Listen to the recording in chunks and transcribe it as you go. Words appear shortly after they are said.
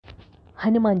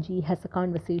Hanumanji has a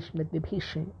conversation with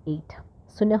Vibhishan 8.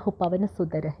 Sunahu pavana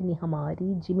sudara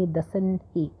nihamari jimi dasan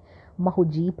he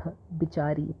mahujeep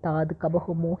bichari tad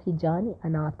kabahu mohi jani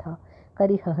anatha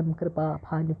karihaham kripa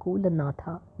bhanukula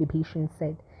natha. Vibhishan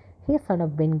said, Hey son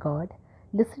of wind god,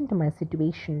 listen to my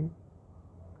situation.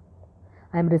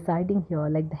 I am residing here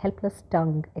like the helpless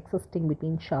tongue existing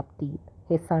between sharp teeth.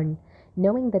 Hey son,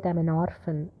 knowing that I am an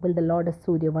orphan, will the Lord of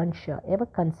Suryavansha ever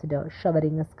consider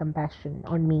showering his compassion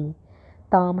on me?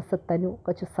 तामसतनु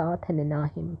कछु साधन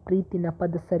नाहिम प्रीति न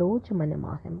पद सरोज मन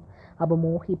माहिम अब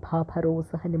मोहि भा भरोस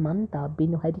हनुमंता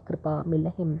बिनु हरि कृपा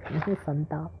मिलहिम नहीं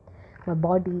संता. My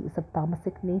body is of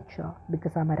tamasic nature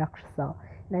because I am a Rakshasa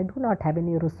and I do not have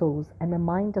any resource, and my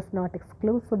mind is not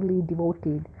exclusively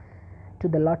devoted to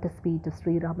the lotus feet of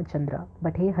Sri Ramachandra.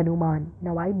 But hey Hanuman,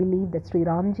 now I believe that Sri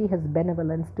Ramji has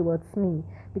benevolence towards me,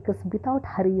 because without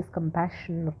Hari's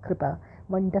compassion or kripa,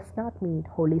 one does not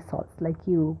meet holy souls like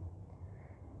you.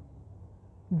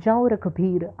 जाओ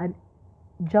रघुबीर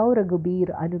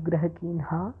अनुग्रह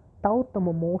कीन्हा ताऊ तुम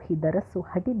मोहि दरसु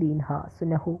हटि दीन्हा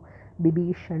सुनहु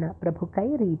विभीषण प्रभु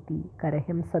कै रीति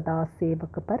करहिम सदा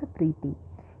सेवक पर प्रीति.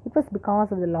 It was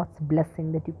because of the Lord's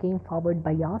blessing that you came forward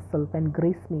by yourself and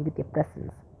graced me with your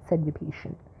presence, said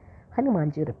Vibhishan.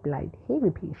 Hanumanji replied, Hey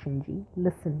Vibhishanji,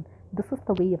 listen, this is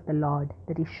the way of the Lord,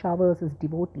 that he showers his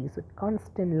devotees with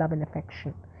constant love and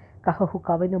affection. कहु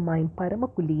कवनु mine परम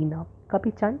कुलीना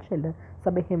कपि चंचल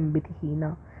सबहिम विधिहीना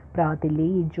प्रातिले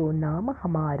जो नाम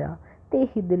हमारा ते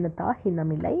ही दिन ताहि न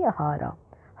मिलय हारा.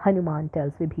 Hanuman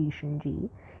tells Vibhishan ji,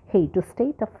 Hey, to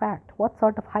state a fact, what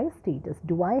sort of high status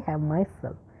do I have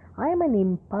myself? I am an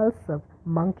impulsive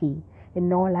monkey.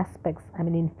 In all aspects, I am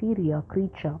an inferior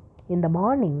creature. In the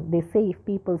morning, they say if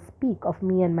people speak of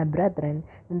me and my brethren,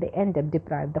 then they end up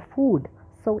deprived of food.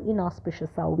 So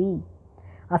inauspicious are we.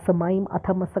 असमाइम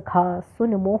Atham सखा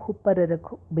सुन मोह पर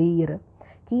रघुबीर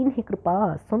कीन ही कृपा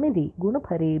सुमिरि गुण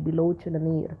भरे बिलोचन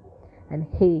नीर. And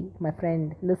hey, my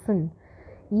friend, listen.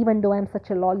 Even though I am such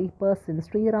a lowly person,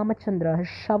 Sri Ramachandra has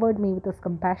showered me with his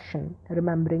compassion.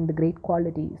 Remembering the great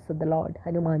qualities of the Lord,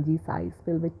 Hanumanji's eyes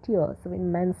filled with tears of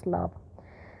immense love.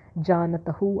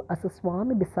 Janatahu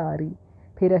asaswami bisari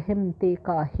phirahim te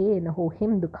kahe न हो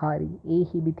him दुखारी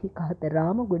एहि विधि कहत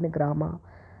राम गुण ग्रामा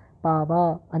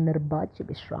Pava Anirbhaj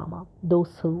Vishrama.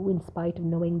 Those who, in spite of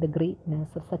knowing the greatness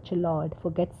of such a Lord,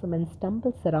 forgets him and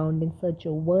stumbles around in search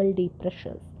of worldly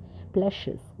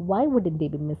pleasures, why wouldn't they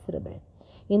be miserable?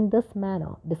 In this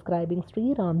manner, describing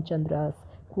Sri Ramchandra's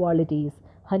qualities,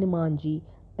 Hanumanji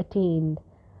attained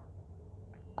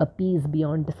a peace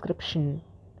beyond description.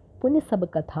 Puni sab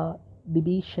katha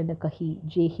Vibhishan कही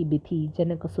जेहि विधि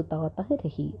जनक सुता तह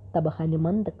रही तब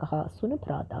हनुमंत कहा सुन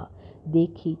भ्राता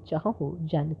देखी चाहो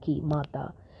जानकी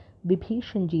माता.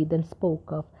 Vibhishan ji then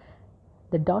spoke of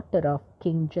the daughter of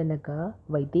King Janaka,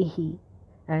 Vaidehi,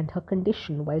 and her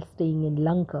condition while staying in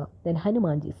Lanka. Then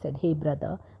Hanumanji said, Hey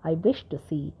brother, I wish to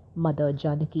see Mother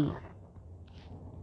Janaki.